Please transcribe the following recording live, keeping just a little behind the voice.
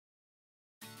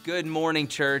Good morning,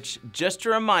 church. Just a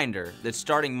reminder that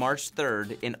starting March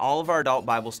 3rd, in all of our adult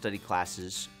Bible study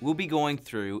classes, we'll be going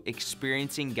through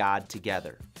Experiencing God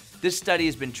Together. This study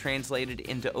has been translated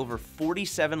into over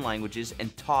 47 languages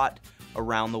and taught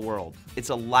around the world. It's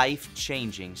a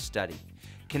life-changing study.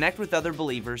 Connect with other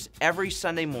believers every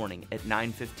Sunday morning at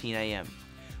 9:15 a.m.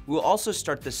 We'll also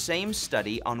start the same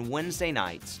study on Wednesday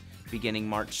nights, beginning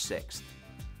March 6th.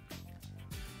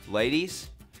 Ladies,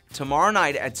 tomorrow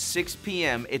night at 6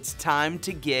 p.m., it's time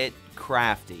to get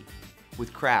crafty.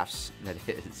 With crafts, that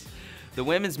is. The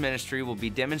women's ministry will be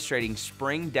demonstrating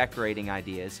spring decorating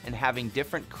ideas and having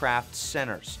different craft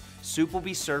centers. Soup will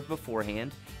be served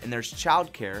beforehand, and there's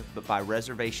childcare, but by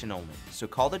reservation only. So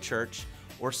call the church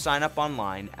or sign up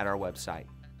online at our website.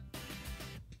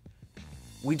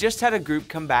 We just had a group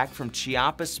come back from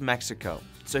Chiapas, Mexico.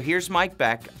 So here's Mike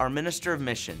Beck, our Minister of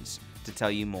Missions, to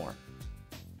tell you more.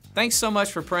 Thanks so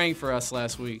much for praying for us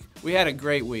last week. We had a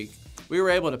great week. We were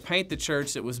able to paint the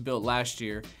church that was built last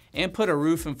year and put a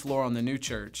roof and floor on the new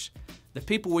church. The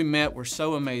people we met were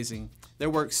so amazing. They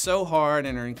worked so hard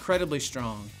and are incredibly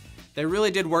strong. They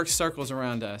really did work circles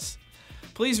around us.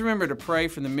 Please remember to pray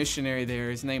for the missionary there.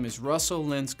 His name is Russell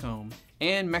Linscomb,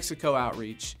 and Mexico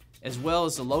Outreach, as well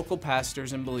as the local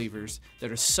pastors and believers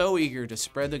that are so eager to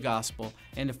spread the gospel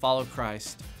and to follow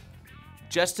Christ.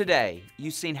 Just today,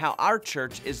 you've seen how our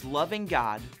church is loving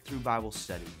God through Bible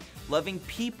study, loving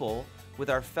people with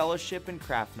our fellowship and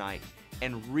craft night,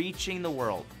 and reaching the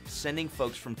world, sending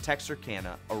folks from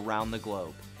Texarkana around the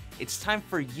globe. It's time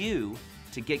for you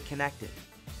to get connected.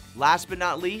 Last but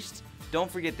not least, don't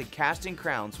forget that Casting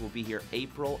Crowns will be here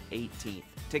April 18th.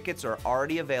 Tickets are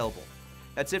already available.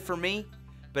 That's it for me,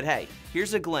 but hey,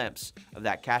 here's a glimpse of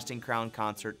that Casting Crown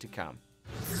concert to come.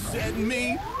 Set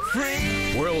me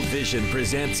free. World Vision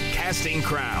presents Casting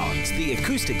Crowns, the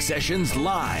acoustic sessions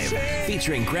live,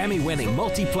 featuring Grammy-winning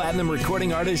multi-platinum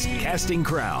recording artist Casting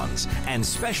Crowns and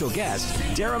special guest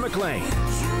Dara McClain.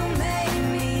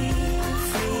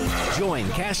 Join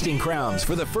Casting Crowns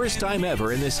for the first time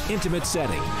ever in this intimate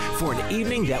setting for an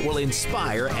evening that will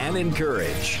inspire and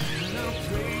encourage.